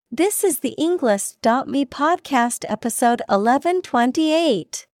This is the Englist.me podcast episode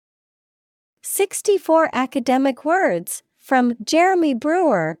 1128. 64 academic words, from Jeremy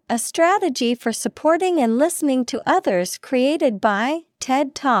Brewer, a strategy for supporting and listening to others, created by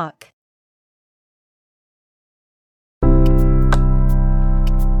TED Talk.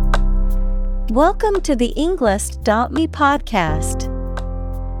 Welcome to the Englist.me podcast.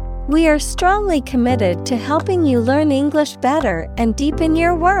 We are strongly committed to helping you learn English better and deepen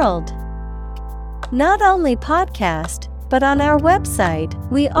your world. Not only podcast, but on our website,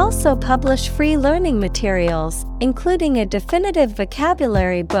 we also publish free learning materials, including a definitive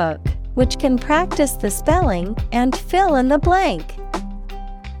vocabulary book, which can practice the spelling and fill in the blank.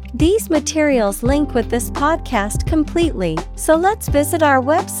 These materials link with this podcast completely, so let's visit our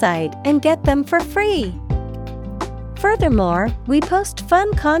website and get them for free. Furthermore, we post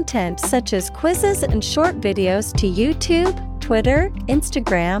fun content such as quizzes and short videos to YouTube, Twitter,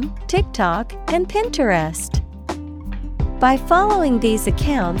 Instagram, TikTok, and Pinterest. By following these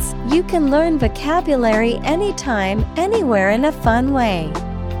accounts, you can learn vocabulary anytime, anywhere in a fun way.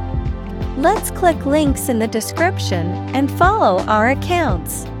 Let's click links in the description and follow our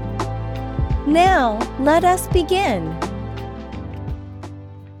accounts. Now, let us begin.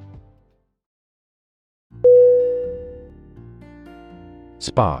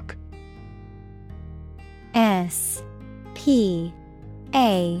 Spark. S-P-A-R-K.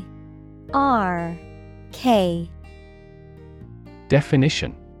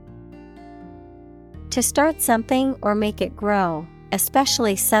 Definition: To start something or make it grow,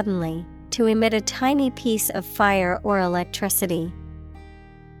 especially suddenly, to emit a tiny piece of fire or electricity.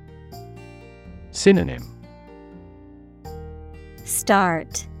 Synonym: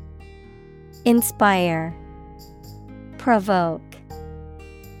 Start, inspire, provoke.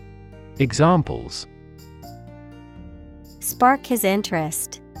 Examples: Spark his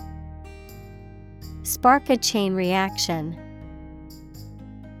interest. Spark a chain reaction.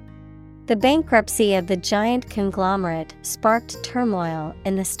 The bankruptcy of the giant conglomerate sparked turmoil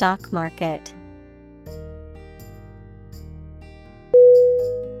in the stock market.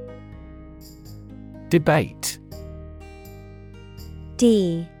 Debate.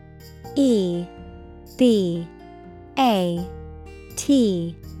 D-E-B-A-T-E.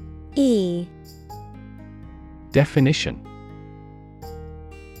 Definition: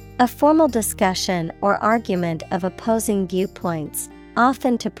 A formal discussion or argument of opposing viewpoints,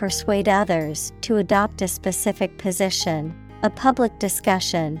 often to persuade others to adopt a specific position, a public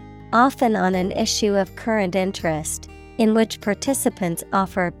discussion, often on an issue of current interest, in which participants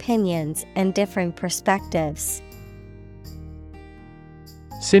offer opinions and differing perspectives.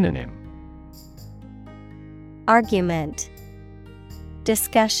 Synonym: Argument,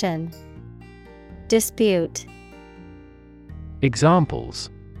 discussion, dispute. Examples: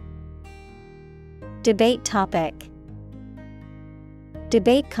 Debate topic.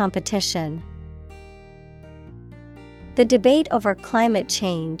 Debate competition. The debate over climate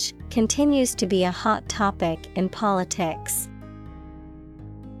change continues to be a hot topic in politics.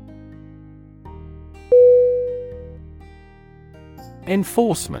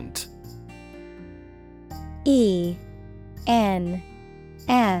 Enforcement. E-N-F-O-R-C-E-M-E-N-T.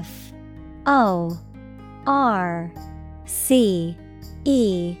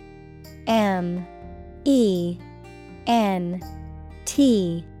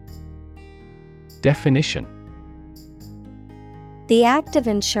 Definition: The act of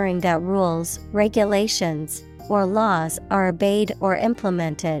ensuring that rules, regulations, or laws are obeyed or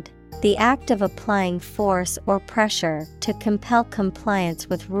implemented. The act of applying force or pressure to compel compliance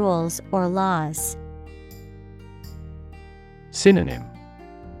with rules or laws. Synonym: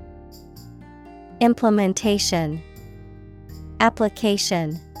 Implementation,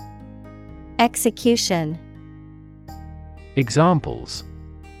 application, execution. Examples: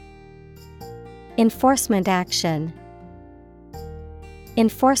 Enforcement action.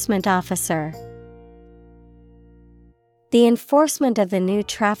 Enforcement officer. The enforcement of the new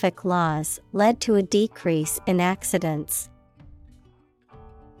traffic laws led to a decrease in accidents.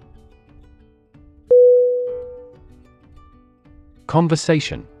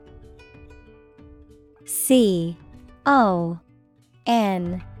 Conversation.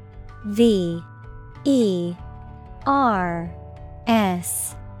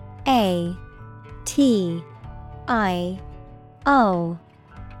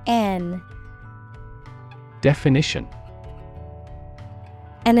 Definition: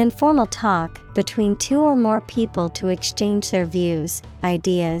 An informal talk between two or more people to exchange their views,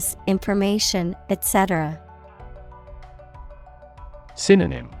 ideas, information, etc.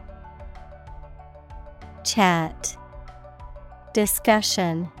 Synonym: Chat,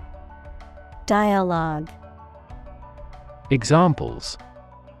 discussion, dialogue. Examples: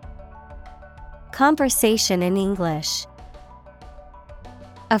 Conversation in English.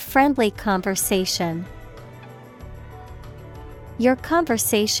 A friendly conversation. Your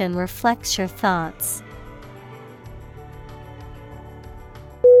conversation reflects your thoughts.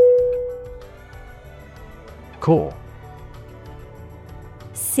 Core.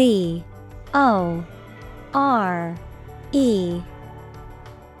 C-O-R-E.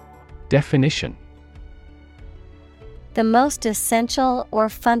 Definition: The most essential or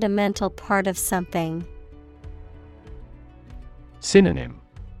fundamental part of something. Synonym: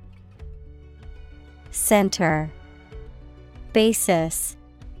 Center, basis,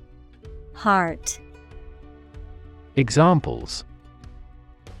 heart. Examples: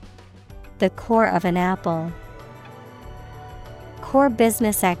 The core of an apple. Core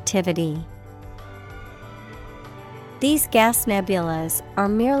business activity. These gas nebulas are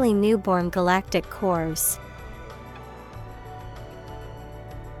merely newborn galactic cores.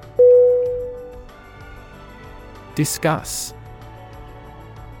 Discuss.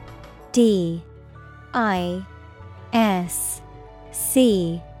 D-I-S-C-U-S-S.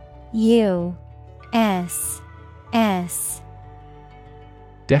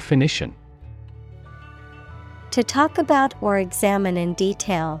 Definition: To talk about or examine in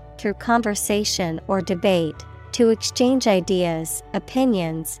detail, through conversation or debate, to exchange ideas,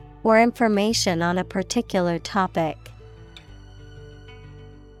 opinions, or information on a particular topic.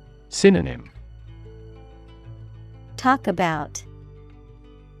 Synonym: Talk about,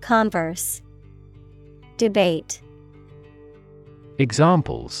 converse, debate.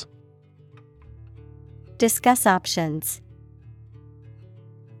 Examples: Discuss options.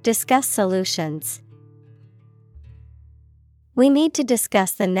 Discuss solutions. We need to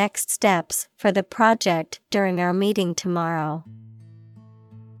discuss the next steps for the project during our meeting tomorrow.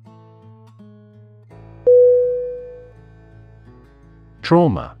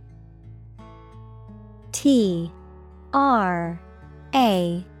 Trauma. T-R-A-U-M-A.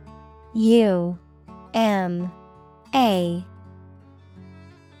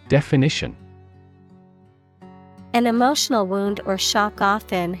 Definition: An emotional wound or shock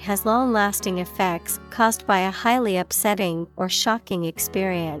often has long-lasting effects caused by a highly upsetting or shocking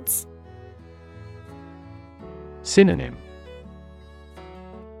experience. Synonym: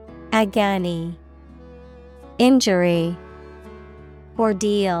 Agony, injury,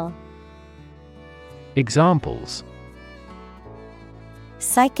 ordeal. Examples: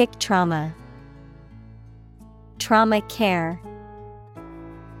 Psychic trauma, trauma care.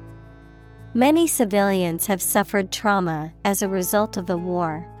 Many civilians have suffered trauma as a result of the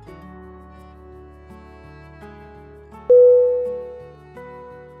war.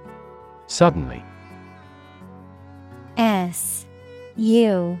 Suddenly. S-U-D-D-E-N-L-Y.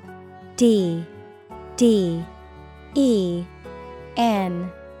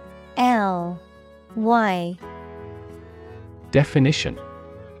 Definition: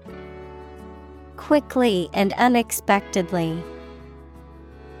 Quickly and unexpectedly.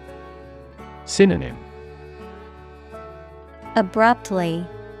 Synonym: Abruptly,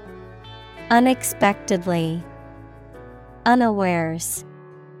 unexpectedly, unawares.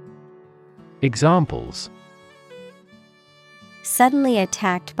 Examples: Suddenly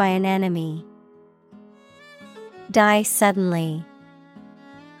attacked by an enemy. Die suddenly.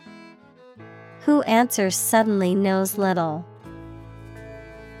 Who answers suddenly knows little.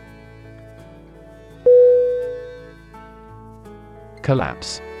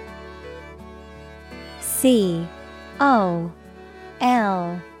 Collapse. C-O-L-L-A-P-S-E.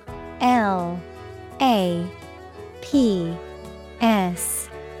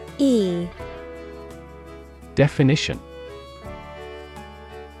 Definition: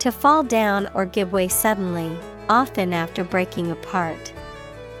 To fall down or give way suddenly, often after breaking apart.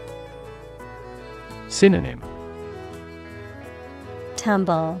 Synonym: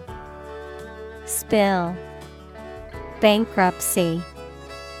 Tumble, spill, bankruptcy.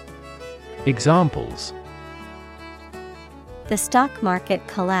 Examples: The stock market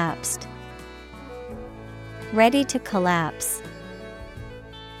collapsed. Ready to collapse.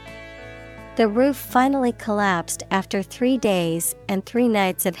 The roof finally collapsed after 3 days and 3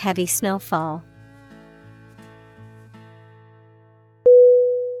 nights of heavy snowfall.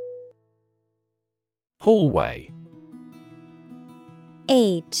 Hallway.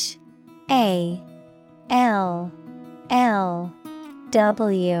 H-A-L-L-W-A-Y.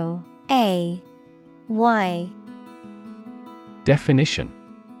 Definition: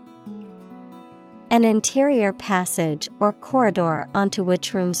 An interior passage or corridor onto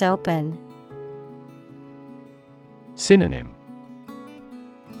which rooms open. Synonym: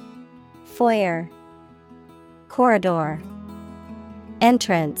 foyer, corridor,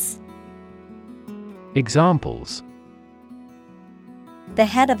 entrance. Examples: The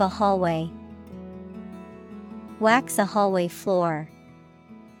head of a hallway. Wax a hallway floor.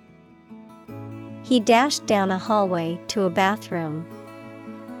 He dashed down a hallway to a bathroom.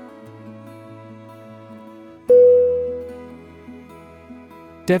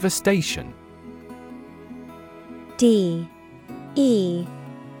 Devastation. Devastation.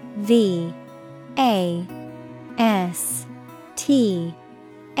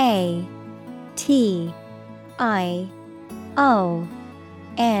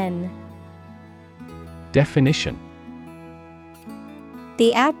 Definition: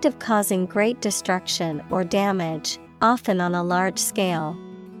 The act of causing great destruction or damage, often on a large scale.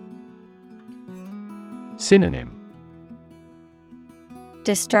 Synonym: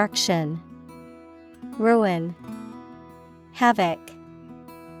 Destruction, ruin, havoc.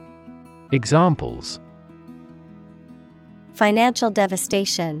 Examples: Financial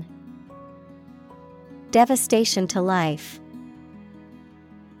devastation. Devastation to life.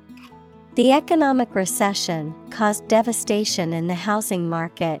 The economic recession caused devastation in the housing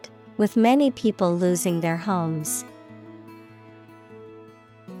market, with many people losing their homes.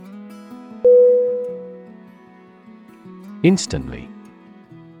 Instantly.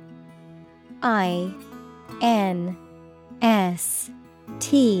 Instantly.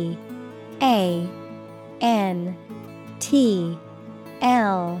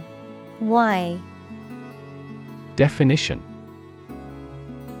 Definition: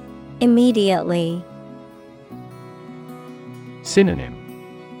 Immediately. Synonym: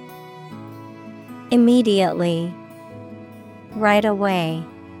 Immediately. Right away.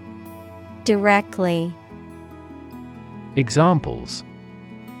 Directly. Examples: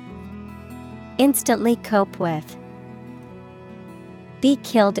 Instantly cope with. Be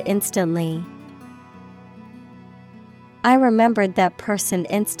killed instantly. I remembered that person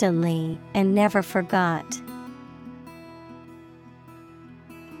instantly and never forgot.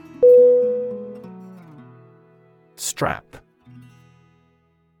 Strap.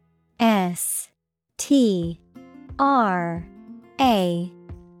 S-T-R-A-P.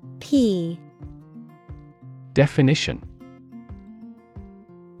 Definition: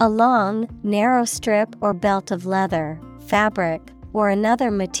 A long, narrow strip or belt of leather, fabric, or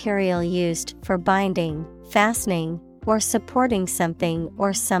another material used for binding, fastening, or supporting something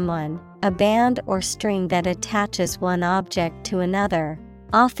or someone, a band or string that attaches one object to another,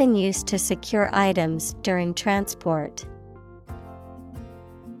 often used to secure items during transport.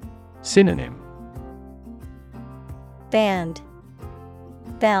 Synonym: Band,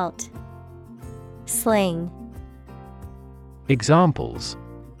 belt, sling. Examples: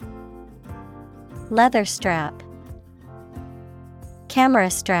 Leather strap,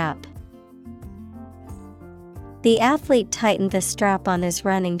 camera strap. The athlete tightened the strap on his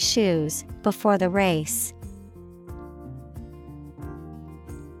running shoes before the race.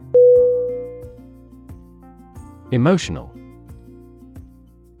 Emotional.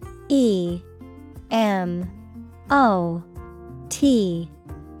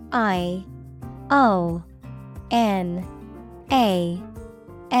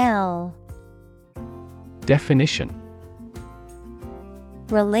 Definition: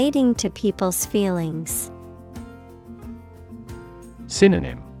 Relating to people's feelings.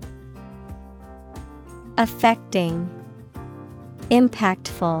 Synonym: Affecting,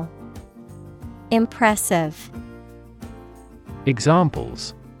 impactful, impressive.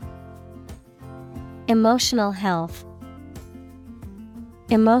 Examples: Emotional health,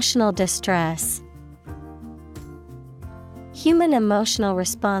 emotional distress. Human emotional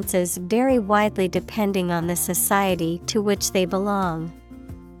responses vary widely depending on the society to which they belong.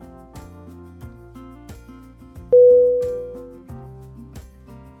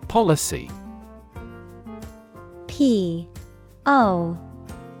 Policy. P-O-L-I-C-Y.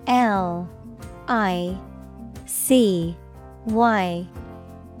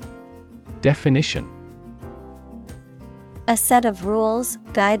 Definition: A set of rules,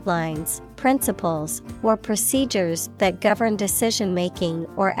 guidelines, principles, or procedures that govern decision-making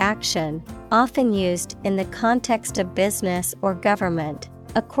or action, often used in the context of business or government.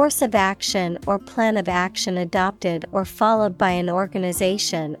 A course of action or plan of action adopted or followed by an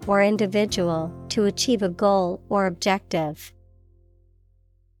organization or individual to achieve a goal or objective.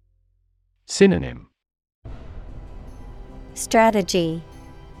 Synonym: Strategy,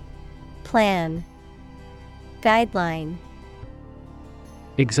 plan, guideline.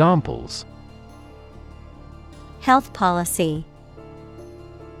 Examples: Health policy,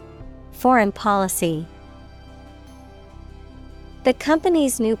 foreign policy. The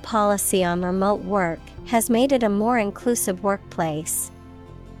company's new policy on remote work has made it a more inclusive workplace.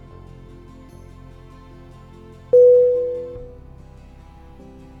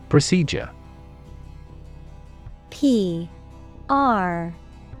 Procedure. Procedure.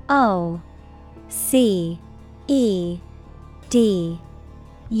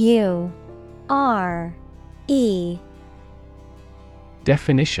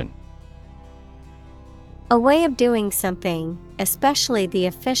 Definition. A way of doing something, especially the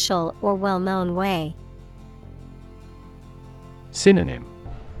official or well-known way. Synonym.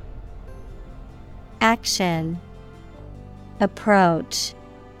 Action, approach,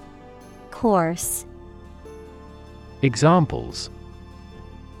 course. Examples.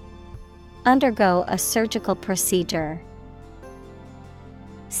 Undergo a surgical procedure.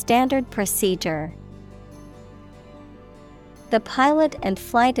 Standard procedure. The pilot and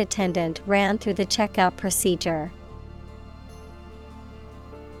flight attendant ran through the checkout procedure.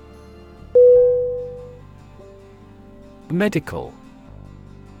 Medical.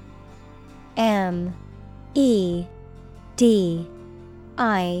 MEDICAL.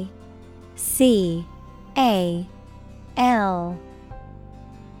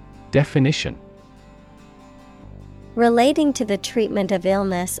 Definition. Relating to the treatment of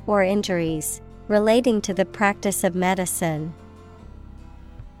illness or injuries, relating to the practice of medicine.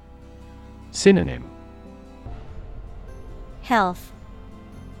 Synonym. Health,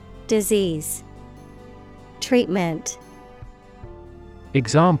 disease, treatment.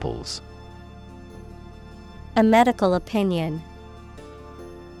 Examples. A medical opinion.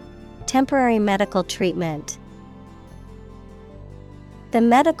 Temporary medical treatment. The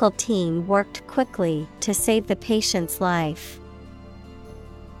medical team worked quickly to save the patient's life.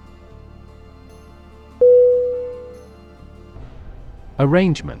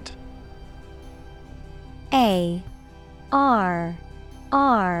 Arrangement. Arrangement.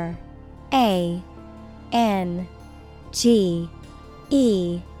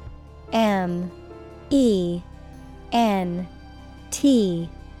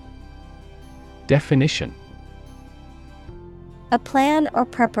 Definition. A plan or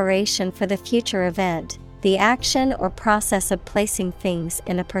preparation for the future event, the action or process of placing things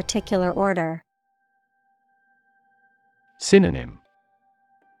in a particular order. Synonym.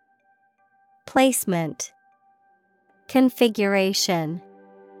 Placement, configuration,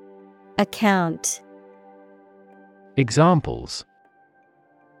 account. Examples.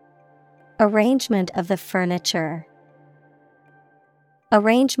 Arrangement of the furniture.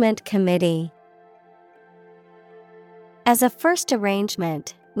 Arrangement committee. As a first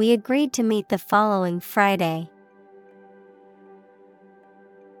arrangement, we agreed to meet the following Friday.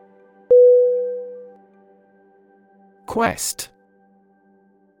 Quest.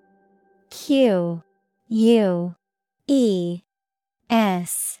 Quest.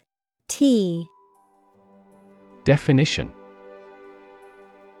 Definition.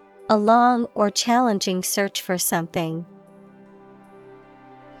 A long or challenging search for something.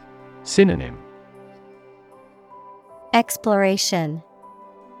 Synonym. Exploration,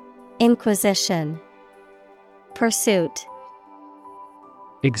 inquisition, pursuit.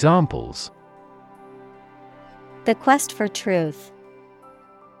 Examples. The quest for truth.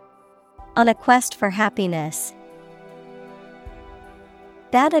 On a quest for happiness.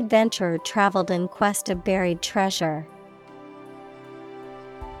 That adventurer traveled in quest of buried treasure.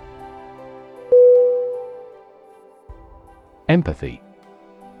 Empathy.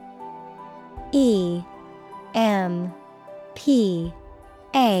 EMPATHY.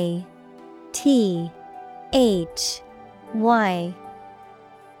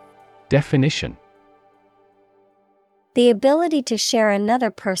 Definition. The ability to share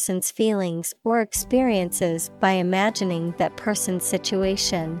another person's feelings or experiences by imagining that person's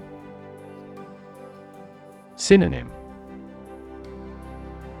situation. Synonym.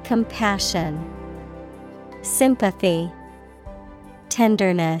 Compassion, sympathy,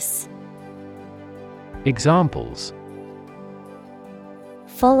 tenderness. Examples.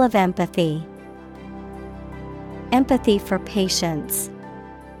 Full of empathy. Empathy for patients.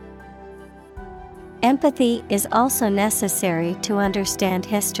 Empathy is also necessary to understand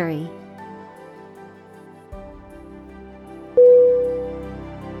history.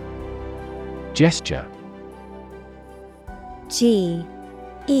 Gesture. GESTURE.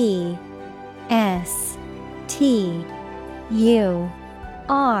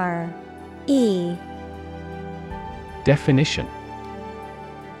 Definition.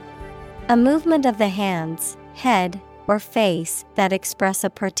 A movement of the hands, head, or face that express a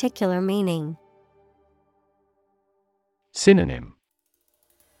particular meaning. Synonym.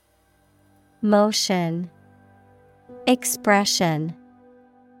 Motion, Expression,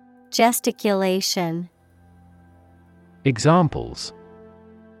 gesticulation. Examples: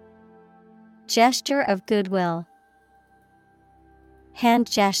 Gesture of goodwill. Hand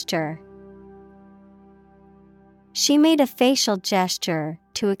gesture. She made a facial gesture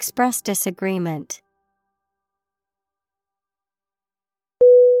to express disagreement.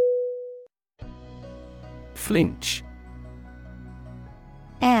 Flinch.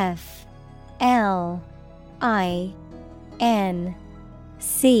 F-L-I-N-C-H.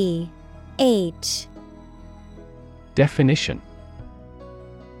 Definition: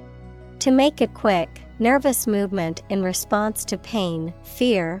 To make a quick, nervous movement in response to pain,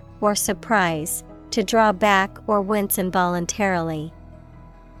 fear, or surprise, to draw back or wince involuntarily.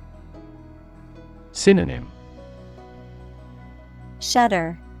 Synonym: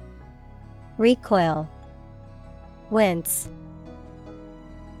 Shudder, recoil, wince.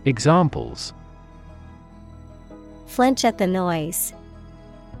 Examples: Flinch at the noise.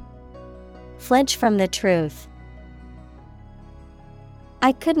 Flinch from the truth.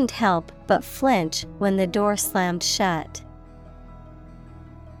 I couldn't help but flinch when the door slammed shut.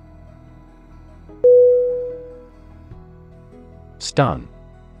 Stun.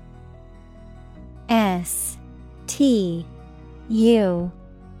 S-T-U-N.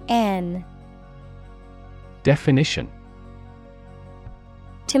 Definition: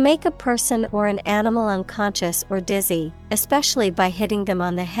 To make a person or an animal unconscious or dizzy, especially by hitting them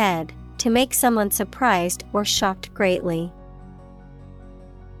on the head, to make someone surprised or shocked greatly.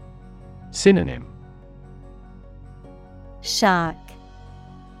 Synonym: Shock,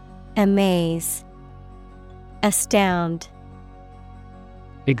 amaze, astound.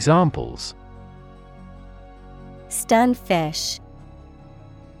 Examples: Stun fish.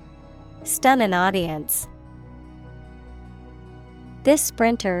 Stun an audience. This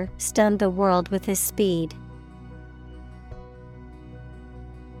sprinter stunned the world with his speed.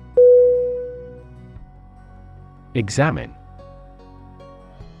 Examine.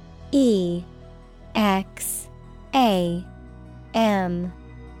 E-X-A-M-I-N-E.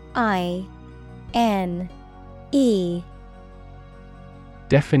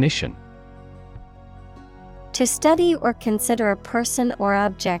 Definition: To study or consider a person or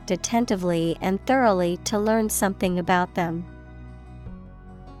object attentively and thoroughly to learn something about them.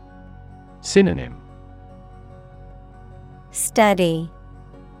 Synonym: Study,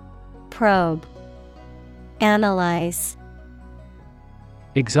 probe, analyze.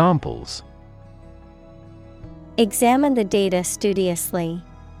 Examples: Examine the data studiously.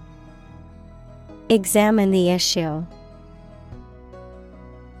 Examine the issue.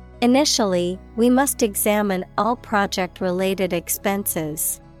 Initially, we must examine all project-related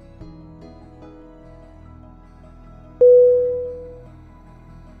expenses.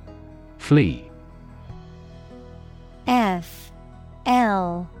 Flee. F-L-E-E.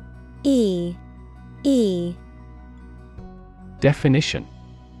 Definition: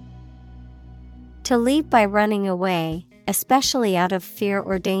 To leave by running away, especially out of fear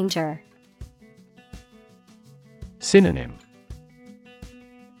or danger. Synonym: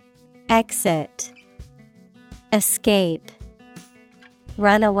 Exit, escape,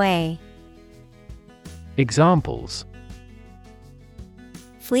 run away. Examples: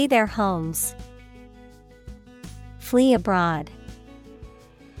 Flee their homes. Flee abroad.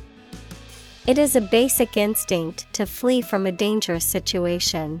 It is a basic instinct to flee from a dangerous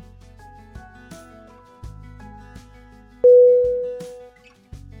situation.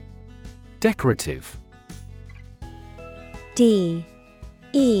 Decorative. D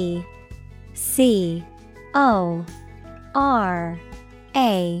E C O R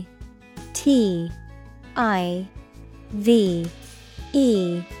A T I V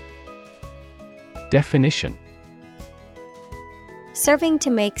E. Definition: Serving to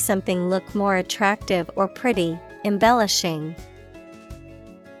make something look more attractive or pretty, embellishing.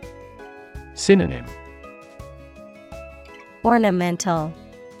 Synonym: Ornamental,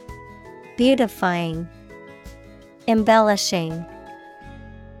 beautifying, embellishing.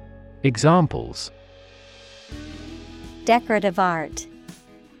 Examples: Decorative art.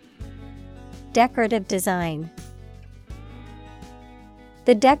 Decorative design.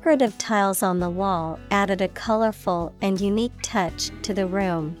 The decorative tiles on the wall added a colorful and unique touch to the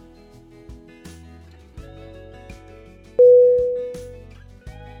room.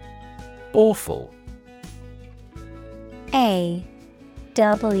 Awful. A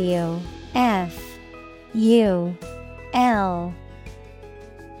W F U L.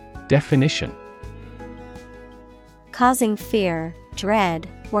 Definition: Causing fear, dread,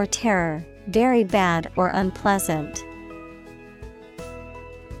 or terror, very bad or unpleasant.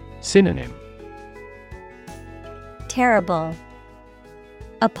 Synonym: terrible,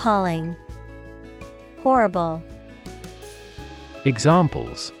 appalling, horrible.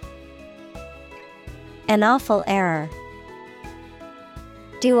 Examples: An awful error.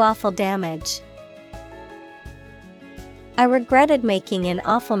 Do awful damage. I regretted making an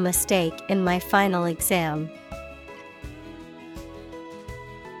awful mistake in my final exam.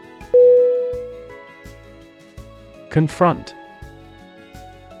 Confront.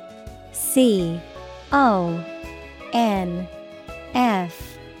 C-O-N-F-R-O-N-T.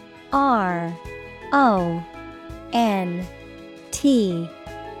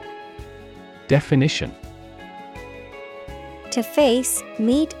 Definition: To face,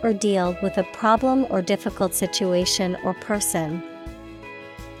 meet, or deal with a problem or difficult situation or person.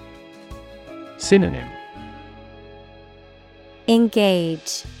 Synonym: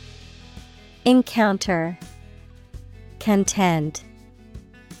 Engage, encounter, contend.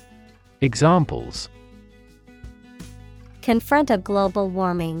 Examples: Confront a global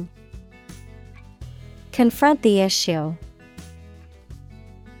warming. Confront the issue.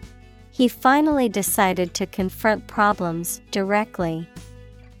 He finally decided to confront problems directly.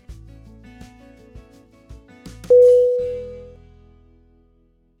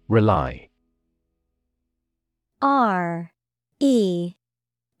 Rely. R-E-L-Y.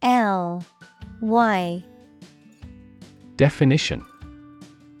 Definition: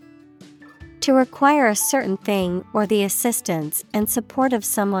 To require a certain thing or the assistance and support of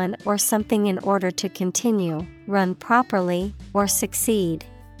someone or something in order to continue, run properly, or succeed.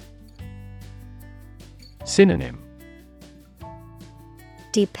 Synonym: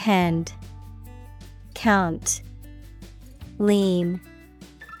 Depend, count, lean.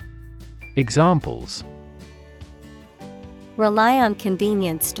 Examples: Rely on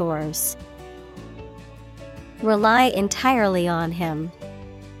convenience stores. Rely entirely on him.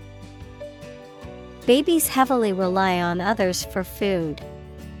 Babies heavily rely on others for food.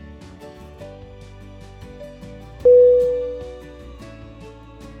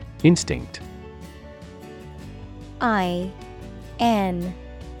 Instinct. I-N-S-T-I-N-C-T.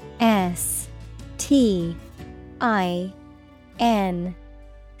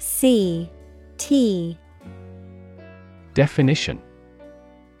 Definition: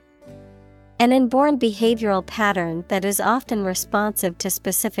 An inborn behavioral pattern that is often responsive to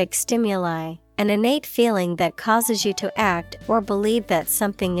specific stimuli, an innate feeling that causes you to act or believe that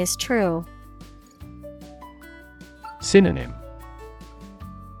something is true. Synonym: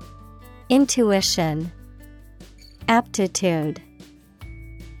 Intuition, aptitude,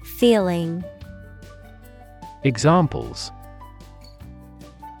 feeling. Examples: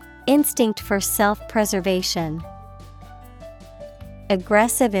 Instinct for self-preservation.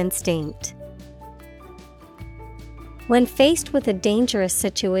 Aggressive instinct. When faced with a dangerous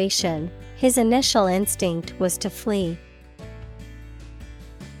situation, his initial instinct was to flee.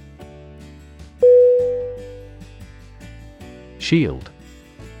 Shield.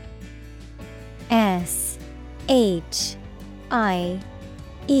 S-H-I-E-L-D.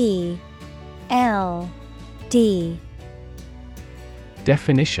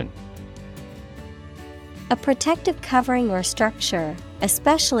 Definition: A protective covering or structure,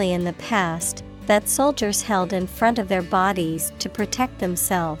 especially in the past, that soldiers held in front of their bodies to protect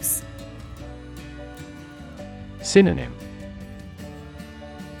themselves. Synonym: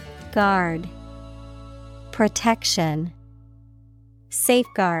 Guard, protection,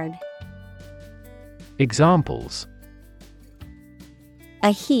 safeguard. Examples: A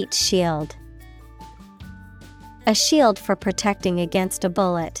heat shield. A shield for protecting against a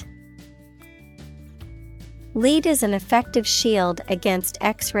bullet. LEAD is an effective shield against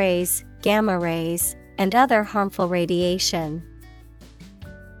X-rays, gamma rays, and other harmful radiation.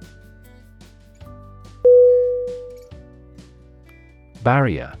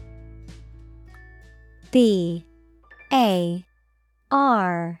 Barrier. B-A-R-R-I-E-R.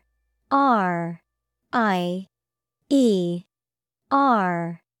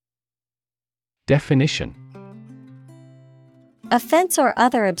 Definition: A fence or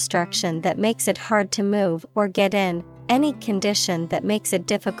other obstruction that makes it hard to move or get in, any condition that makes it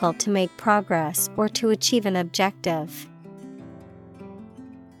difficult to make progress or to achieve an objective.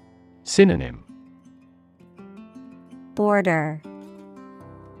 Synonym: Border,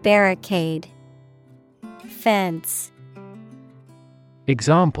 barricade, fence.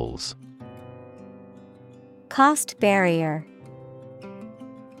 Examples: Cost barrier,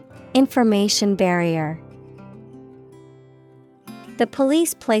 information barrier. The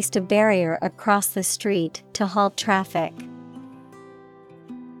police placed a barrier across the street to halt traffic.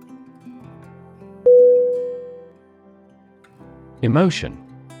 Emotion.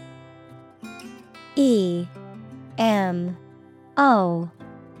 E-M-O-TION. M O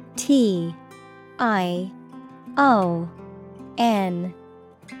T I O N.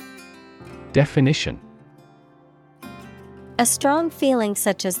 Definition: A strong feeling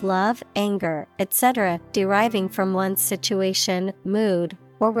such as love, anger, etc., deriving from one's situation, mood,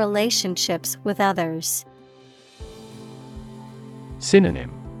 or relationships with others.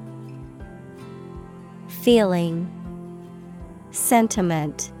 Synonym: Feeling,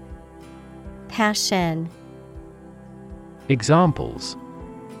 sentiment, passion. Examples: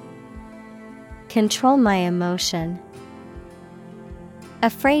 Control my emotion.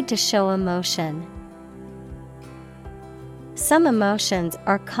 Afraid to show emotion. Some emotions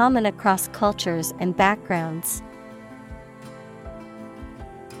are common across cultures and backgrounds.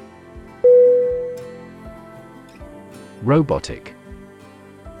 Robotic.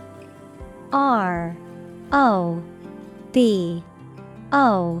 R O B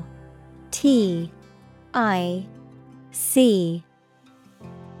O T I C.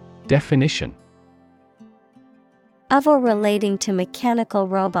 Definition: Of or relating to mechanical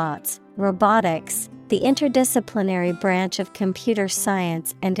robots, robotics, the interdisciplinary branch of computer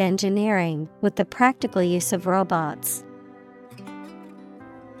science and engineering, with the practical use of robots.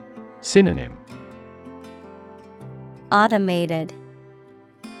 Synonym: Automated,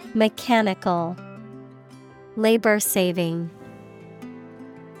 mechanical, labor-saving.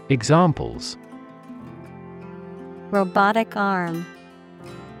 Examples: Robotic arm.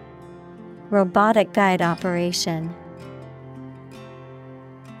 Robotic guide operation.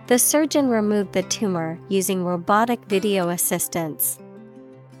 The surgeon removed the tumor using robotic video assistance.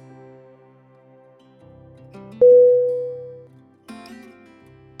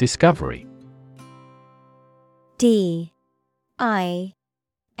 Discovery. D I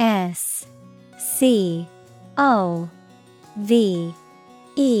S C O V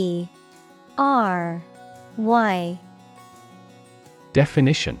E R Y.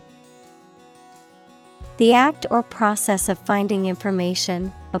 Definition: The act or process of finding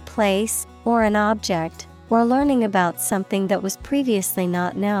information, a place, or an object, or learning about something that was previously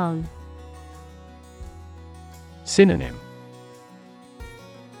not known. Synonym: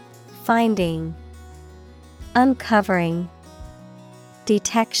 Finding, uncovering,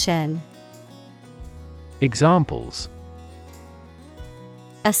 detection. Examples: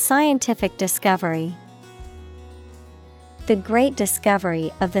 A scientific discovery. The great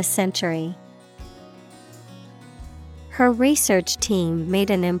discovery of the century. Her research team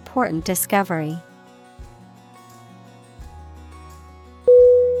made an important discovery.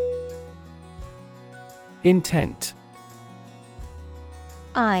 Intent.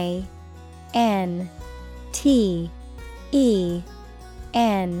 I N T E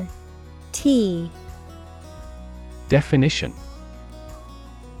N T. Definition: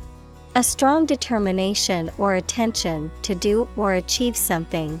 A strong determination or attention to do or achieve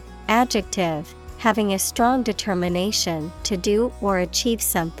something. Adjective, having a strong determination to do or achieve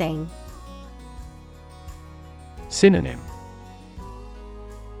something. Synonym: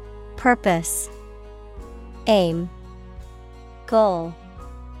 Purpose, aim, goal.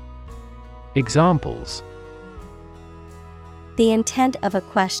 Examples: The intent of a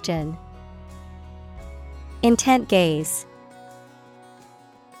question. Intent gaze.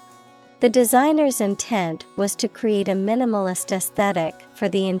 The designer's intent was to create a minimalist aesthetic for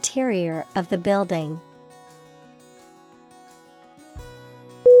the interior of the building.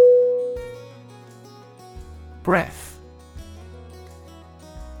 Breath.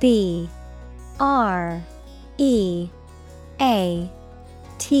 B R E A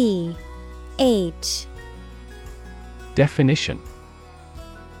T H. Definition: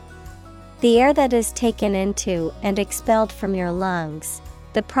 The air that is taken into and expelled from your lungs.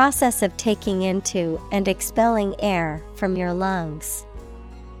 The process of taking into and expelling air from your lungs.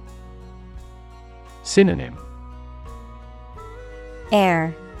 Synonym: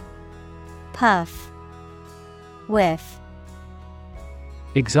 Air, puff, whiff.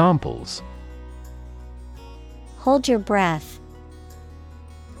 Examples: Hold your breath.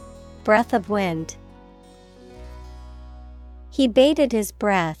 Breath of wind. He bated his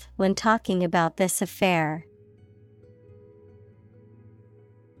breath when talking about this affair.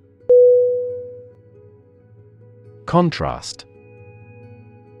 Contrast.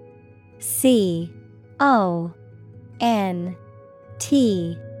 C O N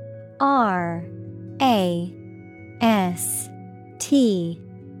T R A S T.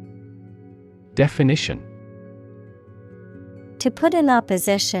 Definition: To put in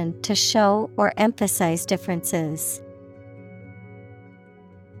opposition, to show or emphasize differences.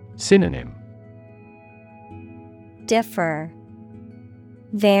 Synonym: Differ,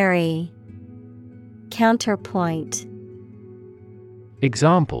 vary, Counterpoint.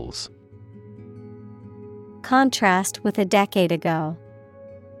 Examples: Contrast with a decade ago.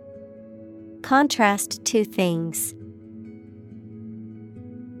 Contrast two things.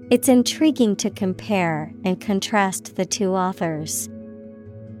 It's intriguing to compare and contrast the two authors.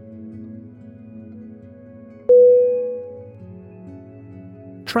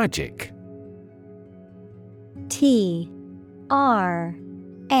 Tragic. T-R-A-G-I-C.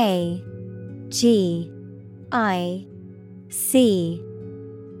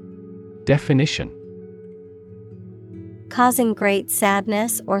 Definition: Causing great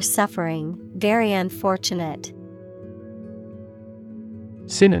sadness or suffering, very unfortunate.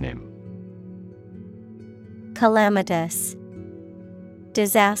 Synonym: Calamitous,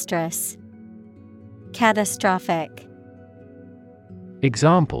 disastrous, catastrophic.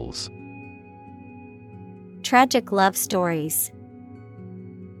 Examples: Tragic love stories.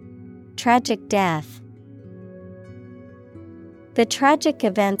 Tragic death. The tragic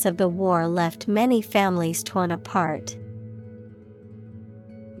events of the war left many families torn apart.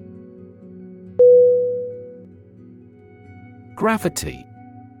 Gravity.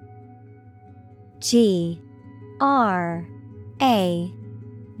 G-R-A-V-I-T-Y.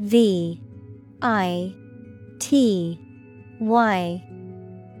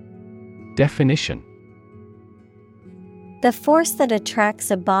 Definition: The force that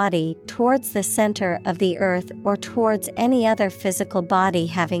attracts a body towards the center of the earth or towards any other physical body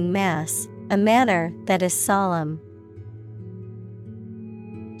having mass, a manner that is solemn.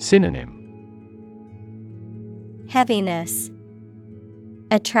 Synonym: Heaviness,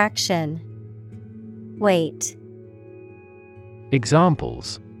 attraction, weight.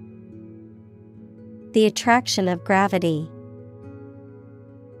 Examples: The attraction of gravity.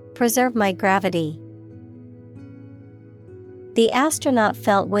 Preserve my gravity. The astronaut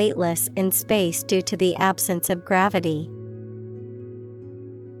felt weightless in space due to the absence of gravity.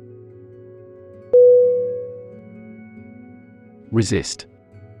 Resist.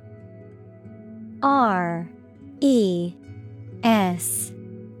 R-E-S-I-S-T.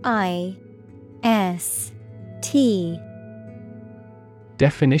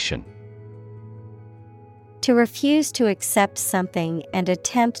 Definition: To refuse to accept something and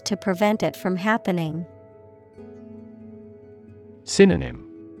attempt to prevent it from happening. Synonym: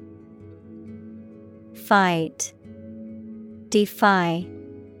 Fight, defy,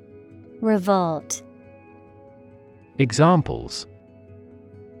 revolt. Examples: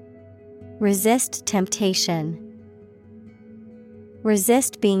 Resist temptation.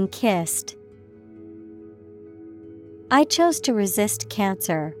 Resist being kissed. I chose to resist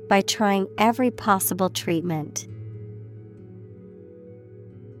cancer by trying every possible treatment.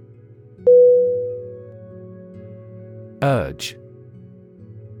 Urge.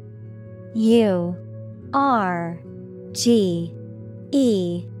 U-R-G-E.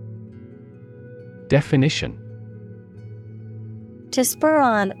 Definition: To spur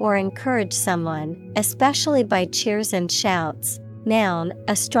on or encourage someone, especially by cheers and shouts. Noun,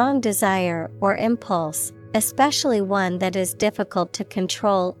 a strong desire or impulse, especially one that is difficult to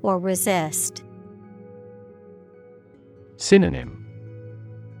control or resist. Synonym: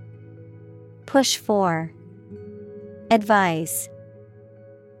 Push for, advise.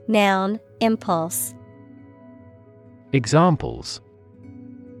 Noun, impulse. Examples: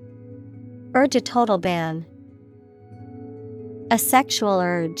 Urge a total ban. A sexual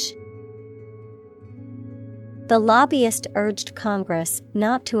urge. The lobbyist urged Congress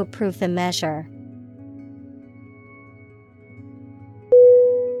not to approve the measure.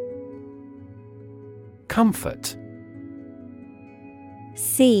 Comfort.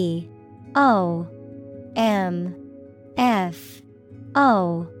 C-O-M-F-O-R-T.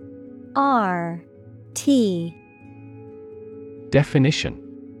 Definition: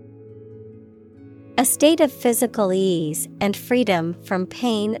 A state of physical ease and freedom from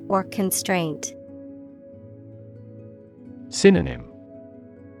pain or constraint. Synonym: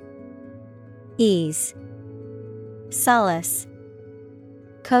 Ease, solace,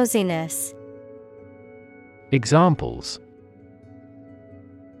 coziness. Examples: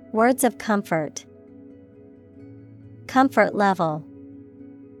 Words of comfort. Comfort level.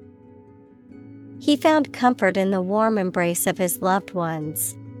 He found comfort in the warm embrace of his loved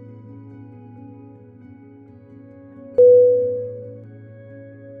ones.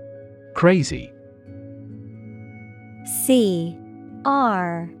 Crazy. C-R-A-Z-Y.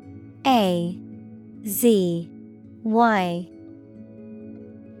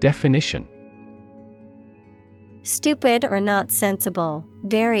 Definition: Stupid or not sensible,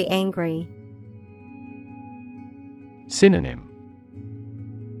 very angry. Synonym: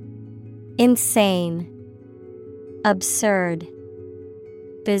 insane, absurd,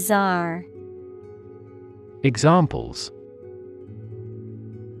 bizarre. Examples: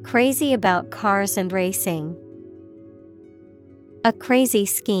 Crazy about cars and racing. A crazy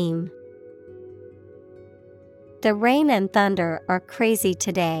scheme. The rain and thunder are crazy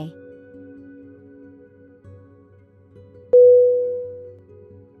today.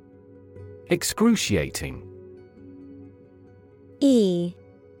 Excruciating. E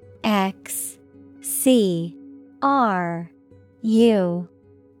X C R U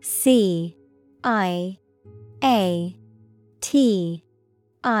C I A T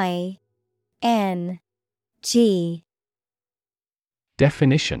I N G.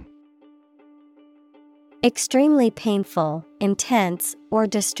 Definition: Extremely painful, intense, or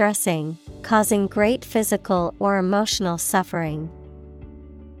distressing, causing great physical or emotional suffering.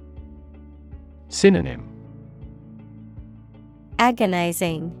 Synonym: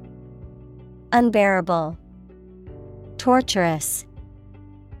 Agonizing, unbearable, torturous.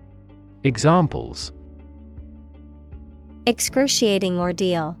 Examples: Excruciating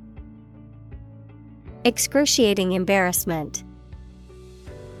ordeal. Excruciating embarrassment.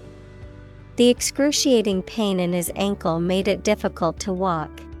 The excruciating pain in his ankle made it difficult to walk.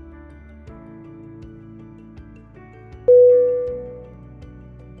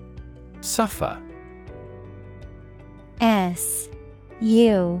 Suffer. S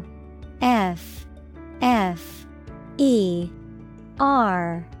U F F E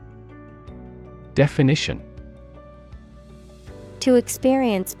R. Definition: To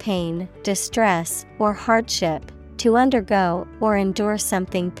experience pain, distress, or hardship, to undergo or endure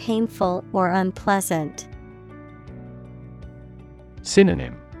something painful or unpleasant.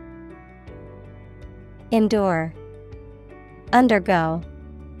 Synonym: Endure, undergo,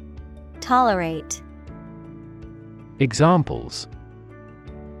 tolerate. Examples: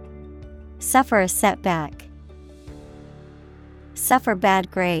 Suffer a setback. Suffer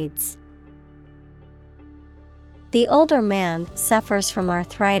bad grades. The older man suffers from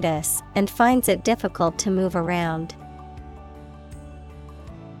arthritis and finds it difficult to move around.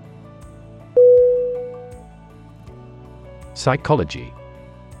 Psychology.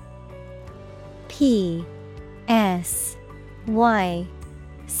 P S Y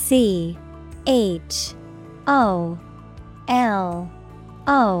C H O L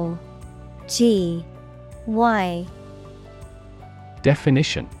O G Y.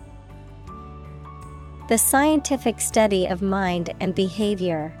 Definition: The scientific study of mind and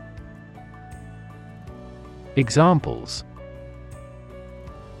behavior. Examples: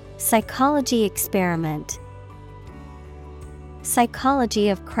 Psychology experiment. Psychology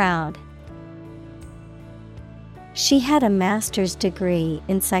of crowd. She had a master's degree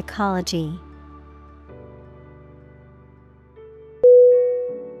in psychology.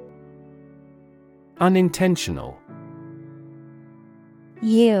 Unintentional.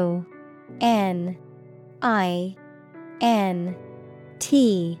 U N I N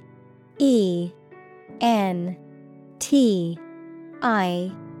T E N T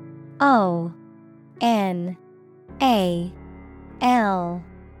I O N A L.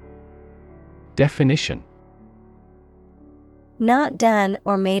 Definition: Not done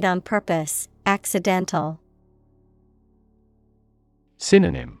or made on purpose, accidental.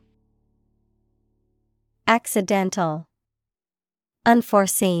 Synonym: Accidental,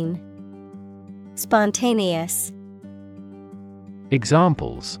 unforeseen, spontaneous.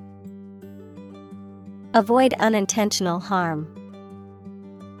 Examples: Avoid unintentional harm.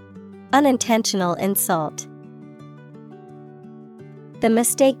 Unintentional insult. The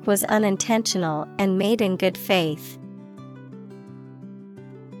mistake was unintentional and made in good faith.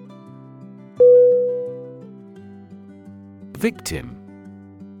 Victim.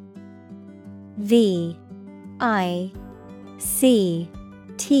 V I C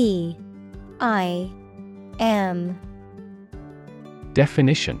T I M.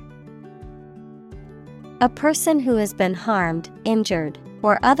 Definition: A person who has been harmed, injured,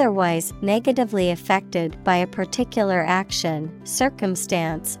 or otherwise negatively affected by a particular action,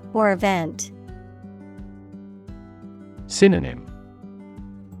 circumstance, or event. Synonym: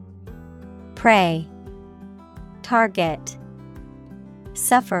 Prey, target,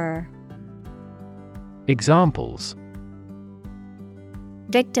 sufferer. Examples: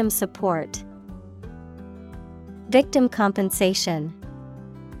 Victim support. Victim compensation.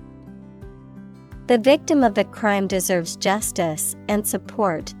 The victim of the crime deserves justice and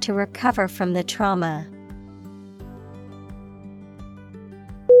support to recover from the trauma.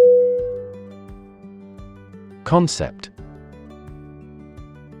 Concept.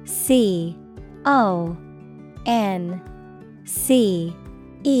 C O N C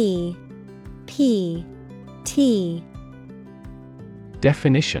E P T.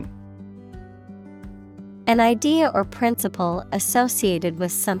 Definition: An idea or principle associated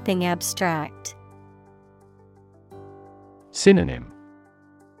with something abstract. Synonym: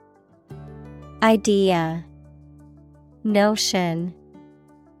 Idea, notion,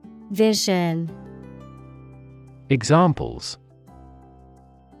 vision. Examples: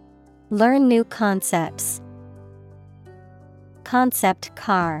 Learn new concepts. Concept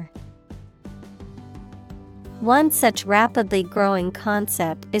car. One such rapidly growing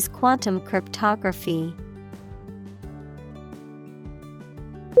concept is quantum cryptography.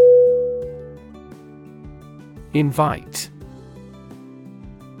 Invite.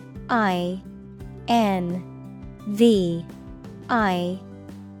 I-N-V-I-T-E.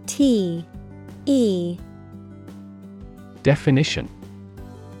 Definition: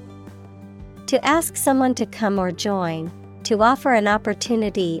 To ask someone to come or join, to offer an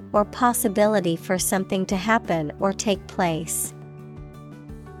opportunity or possibility for something to happen or take place.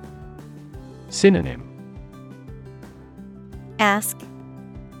 Synonym: Ask,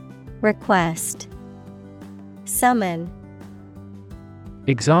 request, summon.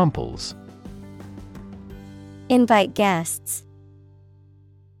 Examples: Invite guests.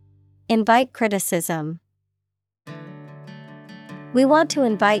 Invite criticism. We want to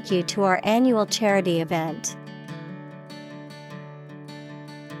invite you to our annual charity event.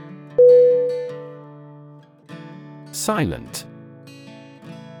 Silent.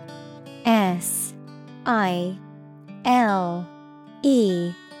 S-I-L-E-N-T.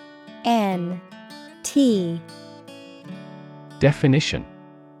 Definition: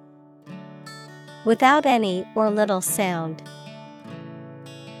 Without any or little sound.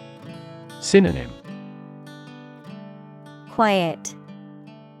 Synonym: Quiet,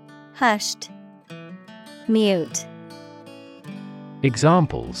 hushed, mute.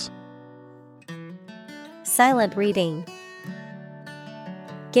 Examples: Silent reading.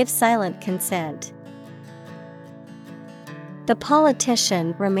 Give silent consent. The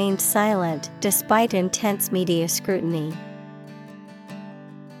politician remained silent despite intense media scrutiny.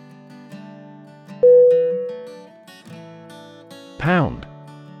 Pound.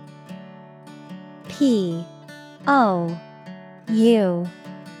 P-O-U-N-D.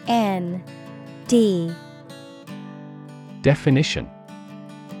 Definition: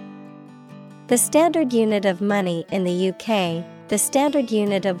 The standard unit of money in the UK, the standard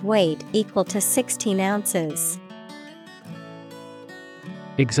unit of weight equal to 16 ounces.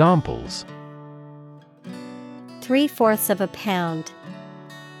 Examples: 3/4 of a pound.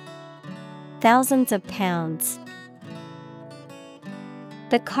 Thousands of pounds.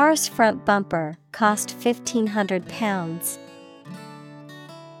 The car's front bumper cost £1,500.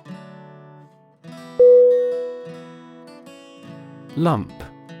 Lump.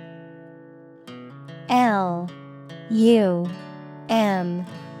 L-U-M-P.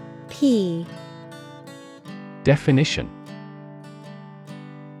 Definition: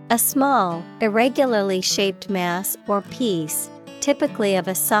 A small, irregularly shaped mass or piece, typically of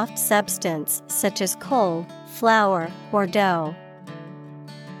a soft substance such as coal, flour, or dough.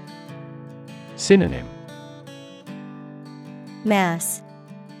 Synonym: Mass,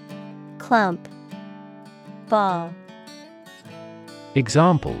 clump, ball.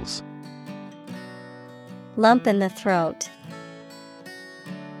 Examples: Lump in the throat.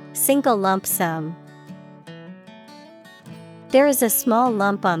 Single lump sum. There is a small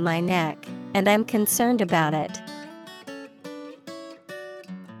lump on my neck, and I'm concerned about it.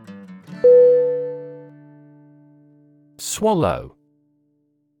 Swallow.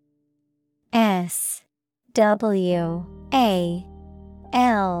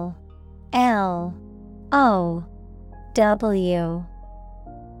 S-W-A-L-L-O-W.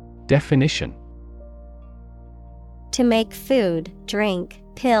 Definition: To make food, drink,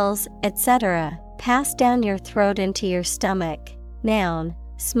 pills, etc., pass down your throat into your stomach. Noun,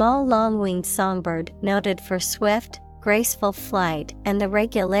 small long-winged songbird noted for swift, graceful flight and the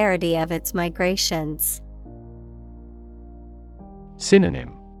regularity of its migrations.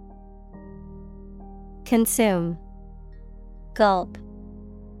 Synonym: Consume, gulp,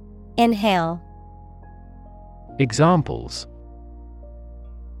 inhale. Examples: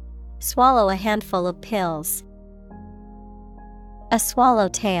 Swallow a handful of pills. A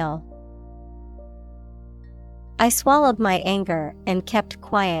swallowtail. I swallowed my anger and kept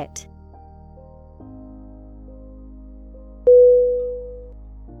quiet.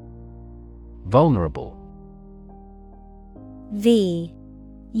 Vulnerable.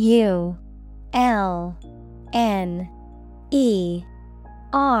 V-U-L-N-E-R-A-B-L-E.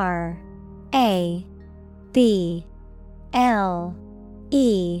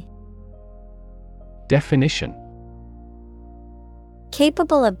 Definition: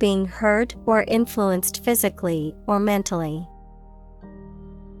 capable of being hurt or influenced physically or mentally.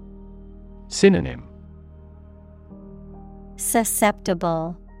 Synonym: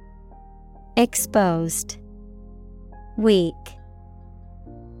 Susceptible, exposed, weak.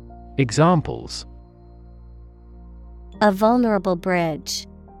 Examples: a vulnerable bridge,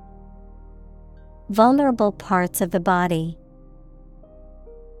 vulnerable parts of the body.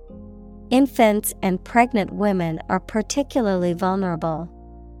 Infants and pregnant women are particularly vulnerable.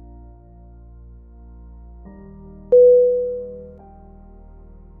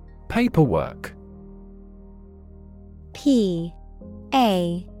 Paperwork. P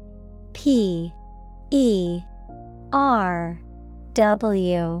A P E R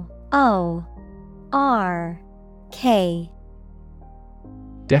W O R K.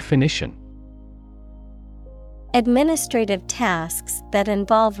 Definition: administrative tasks that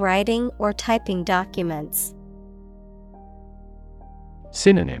involve writing or typing documents.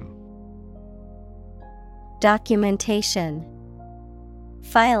 Synonym: Documentation,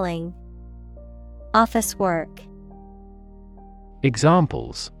 filing, office work.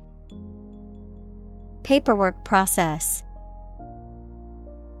 Examples: paperwork process,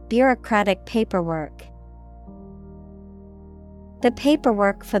 bureaucratic paperwork. The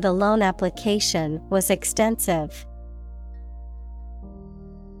paperwork for the loan application was extensive.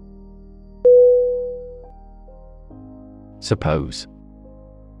 Suppose.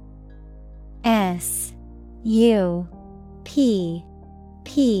 S U P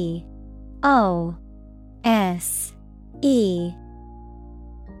P O S E.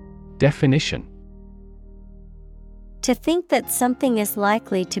 Definition: to think that something is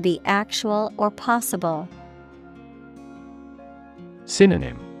likely to be actual or possible.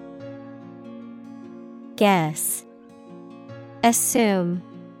 Synonym: Guess, assume,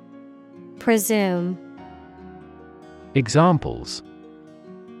 presume. Examples: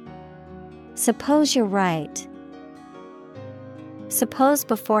 suppose you're right. Suppose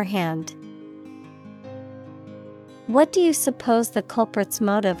beforehand. What do you suppose the culprit's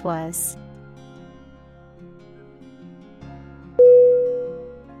motive was?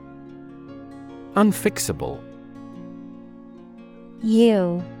 Unfixable.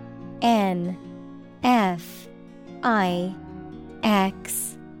 U N F I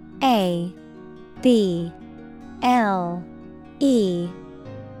X A B L E.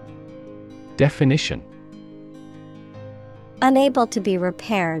 Definition: unable to be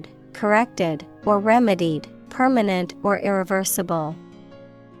repaired, corrected, or remedied, permanent or irreversible.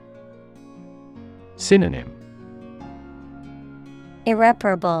 Synonym: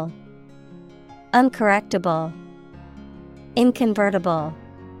 irreparable, uncorrectable, inconvertible.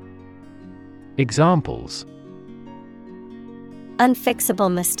 Examples: unfixable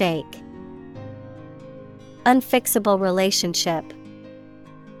mistake, unfixable relationship.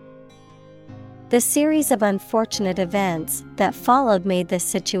 The series of unfortunate events that followed made this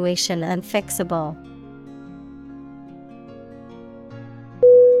situation unfixable.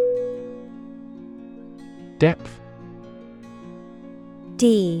 Depth.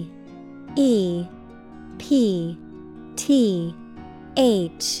 D E P T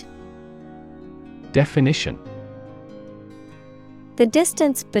H. Definition: the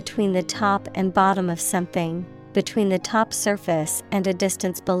distance between the top and bottom of something, between the top surface and a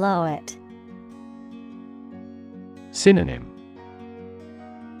distance below it. Synonym: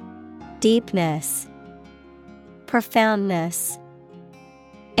 deepness, profoundness,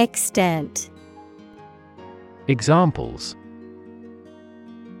 extent. Examples: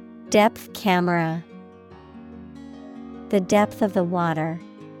 depth camera, the depth of the water.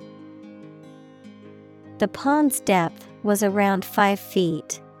 The pond's depth was around 5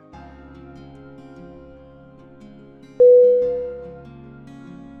 feet.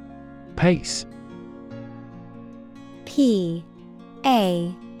 Pace. P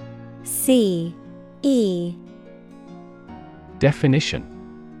A C E. Definition: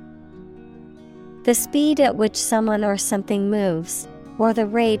 the speed at which someone or something moves, or the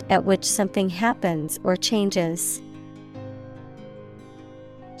rate at which something happens or changes.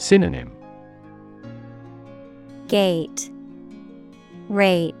 Synonym: gait,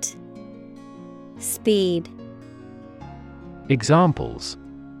 rate, speed. Examples: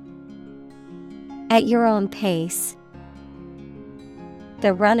 at your own pace,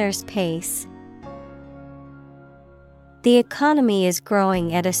 the runner's pace. The economy is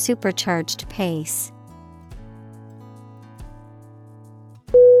growing at a supercharged pace.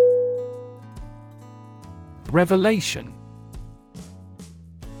 Revelation.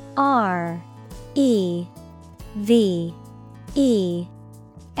 R E V E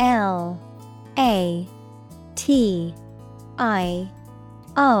L A T I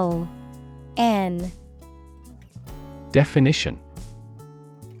O N. Definition: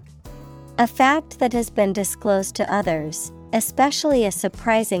 a fact that has been disclosed to others, especially a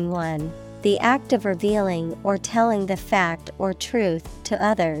surprising one, the act of revealing or telling the fact or truth to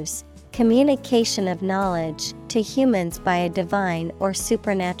others, communication of knowledge to humans by a divine or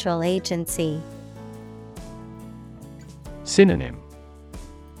supernatural agency. Synonym: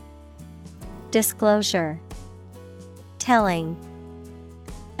 Disclosure, telling,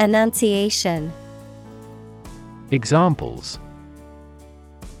 annunciation. Examples: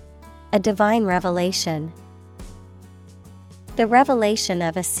 a divine revelation, the revelation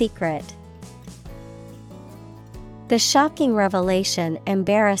of a secret. The shocking revelation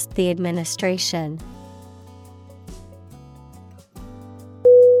embarrassed the administration.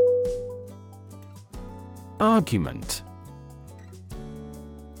 Argument.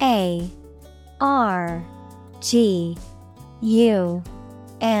 A R G U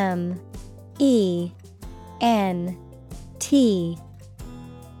M E N T.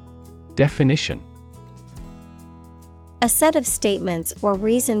 Definition: a set of statements or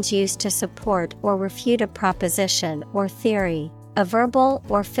reasons used to support or refute a proposition or theory, a verbal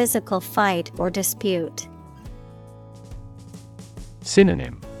or physical fight or dispute.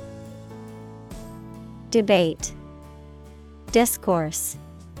 Synonym: Debate, discourse,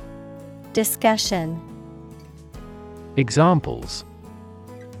 discussion. Examples: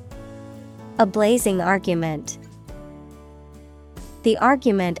 a blazing argument, the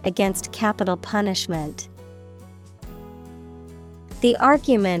argument against capital punishment. The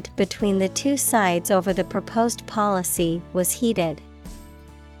argument between the two sides over the proposed policy was heated.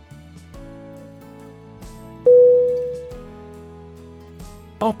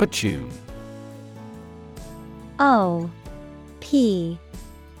 Opportune. O P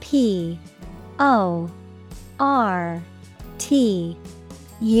P O R T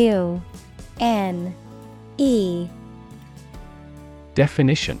U N E.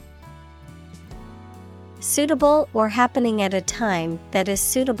 Definition: suitable or happening at a time that is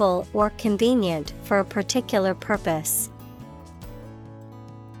suitable or convenient for a particular purpose.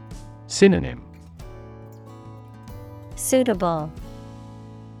 Synonym: Suitable,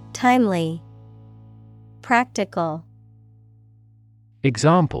 timely, practical.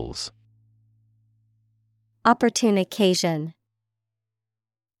 Examples: opportune occasion,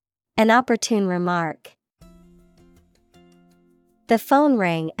 an opportune remark. The phone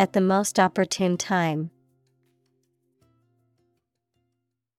rang at the most opportune time.